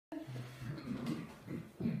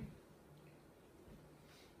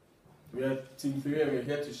We are Team 3 and we're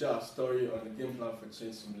here to share our story on the game plan for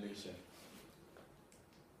change simulation.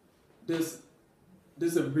 This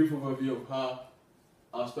is a brief overview of how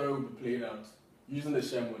our story will be played out using the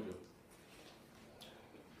share module.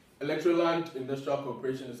 Electroland Industrial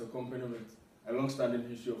Corporation is a company with a long-standing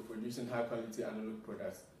history of producing high-quality analog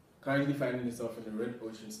products, currently finding itself in a red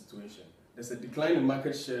ocean situation. There's a decline in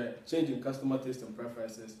market share, change in customer taste and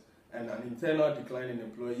preferences, and an internal decline in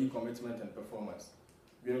employee commitment and performance.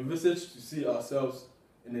 We envisage to see ourselves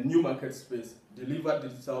in a new market space, deliver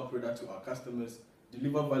digital products to our customers,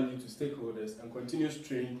 deliver value to stakeholders, and continue to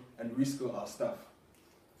train and reskill our staff.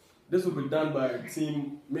 This will be done by a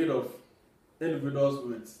team made of individuals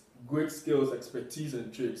with great skills, expertise,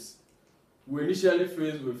 and traits. We initially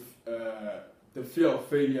faced with the fear of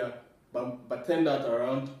failure, but turned that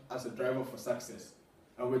around as a driver for success,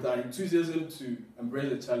 and with our enthusiasm to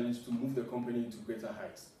embrace the challenge to move the company to greater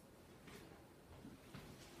heights.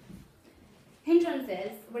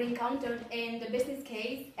 Hindrances were encountered in the business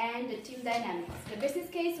case and the team dynamics. The business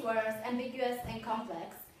case was ambiguous and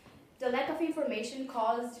complex. The lack of information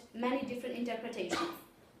caused many different interpretations.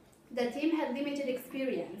 The team had limited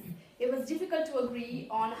experience. It was difficult to agree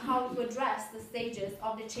on how to address the stages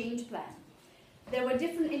of the change plan. There were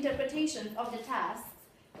different interpretations of the tasks,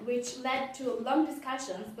 which led to long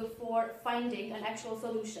discussions before finding an actual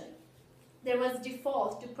solution. There was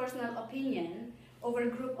default to personal opinion over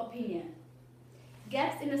group opinion.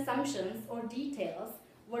 Gaps in assumptions or details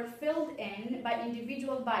were filled in by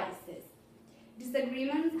individual biases.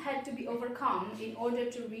 Disagreements had to be overcome in order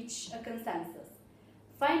to reach a consensus.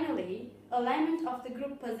 Finally, alignment of the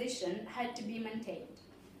group position had to be maintained.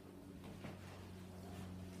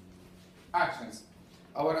 Actions.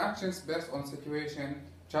 Our actions based on situation,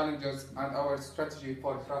 challenges, and our strategy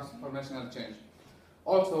for transformational change.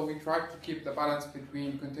 Also, we tried to keep the balance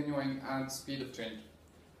between continuing and speed of change.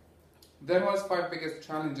 There was 5 biggest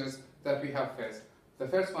challenges that we have faced. The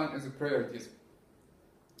first one is priorities,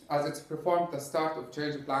 as it's performed the start of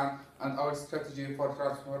change plan and our strategy for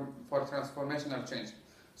transformational change.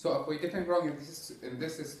 So if we get it wrong in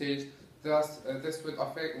this stage, this would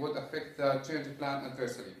affect the change plan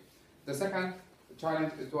adversely. The second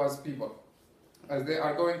challenge was people, as they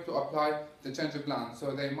are going to apply the change plan,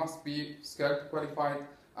 so they must be skilled, qualified,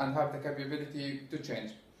 and have the capability to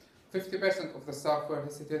change. 50% of the staff were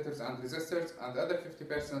hesitators and resistors, and the other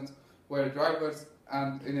 50% were drivers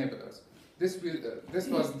and enablers. This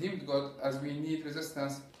was deemed good, as we need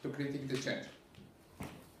resistance to critique the change.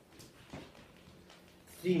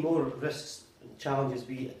 3 more risks and challenges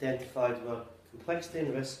we identified were complexity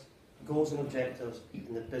and risk, goals and objectives,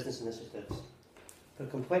 and the business initiatives. For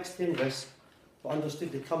complexity and risk, we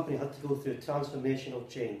understood the company had to go through a transformational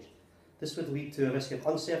change. This would lead to a risk of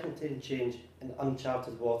uncertainty and change in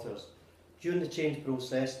uncharted waters. During the change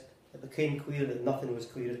process, it became clear that nothing was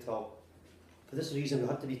clear at all. For this reason, we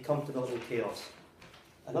had to be comfortable in chaos.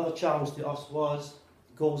 Another challenge to us was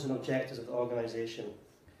the goals and objectives of the organisation.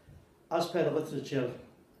 As per the literature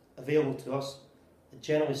available to us, it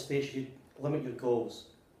generally states you limit your goals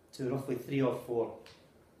to roughly 3 or 4.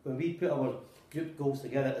 When we put our group goals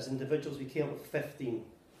together as individuals, we came up with 15.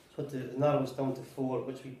 So to narrow this down to 4,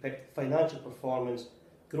 which we picked: financial performance,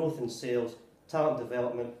 growth in sales, talent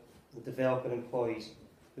development, and developing employees.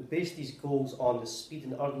 We based these goals on the speed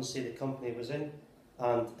and urgency the company was in,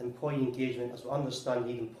 and employee engagement, as we understand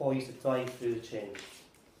need employees to drive through the change.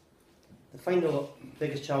 The final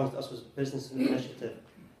biggest challenge to us was business initiative.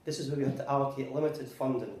 This is where we had to allocate limited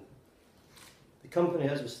funding. The company,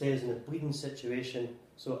 as we say, is in a bleeding situation,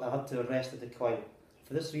 so I had to arrest the decline.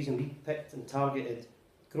 For this reason, we picked and targeted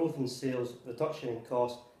growth in sales, reduction in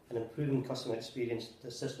cost, and improving customer experience to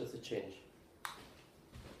assist with the change.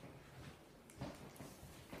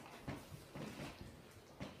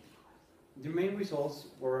 The main results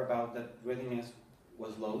were about that readiness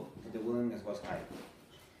was low, but the willingness was high.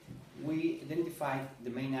 We identified the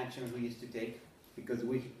main actions we used to take, because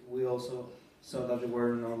we also saw that there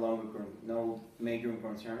were no major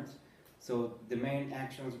concerns. So the main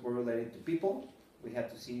actions were related to people. We had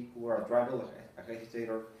to see who are a driver, a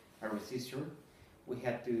hesitator, a resistor. We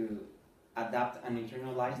had to adapt and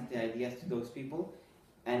internalize the ideas to those people,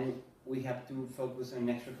 and we have to focus on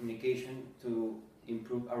extra communication to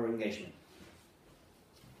improve our engagement.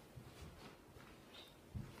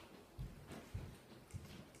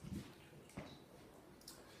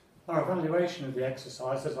 Our evaluation of the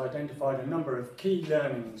exercise has identified a number of key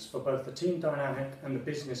learnings for both the team dynamic and the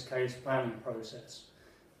business case planning process.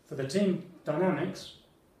 For the team dynamics,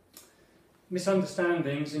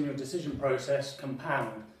 misunderstandings in your decision process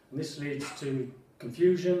compound, and this leads to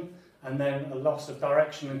confusion and then a loss of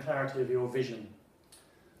direction and clarity of your vision.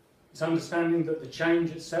 It's understanding that the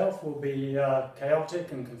change itself will be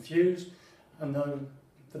chaotic and confused, and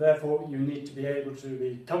therefore you need to be able to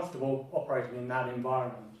be comfortable operating in that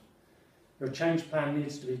environment. Your change plan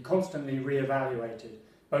needs to be constantly re-evaluated,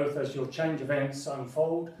 both as your change events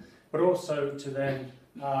unfold, but also to then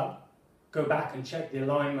go back and check the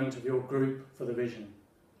alignment of your group for the vision.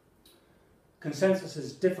 Consensus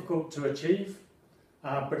is difficult to achieve,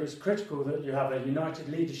 but it's critical that you have a united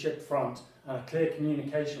leadership front and a clear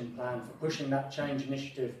communication plan for pushing that change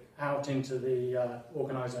initiative out into the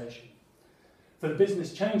organisation. For the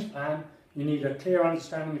business change plan, you need a clear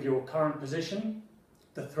understanding of your current position,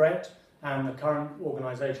 the threat and the current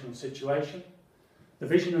organisational situation, the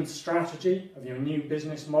vision and strategy of your new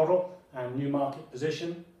business model and new market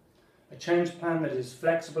position, a change plan that is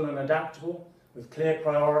flexible and adaptable with clear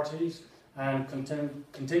priorities and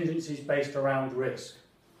contingencies based around risk.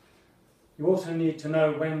 You also need to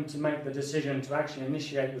know when to make the decision to actually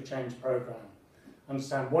initiate your change programme.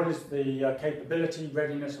 Understand what is the capability,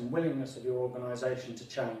 readiness and willingness of your organisation to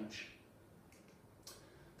change.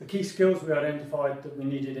 The key skills we identified that we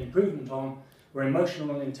needed improvement on were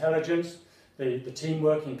emotional intelligence, the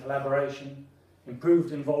teamwork and collaboration,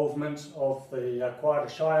 improved involvement of the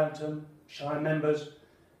quieter, shy members,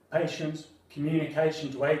 patience,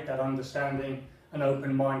 communication to aid that understanding, and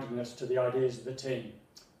open-mindedness to the ideas of the team.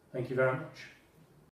 Thank you very much.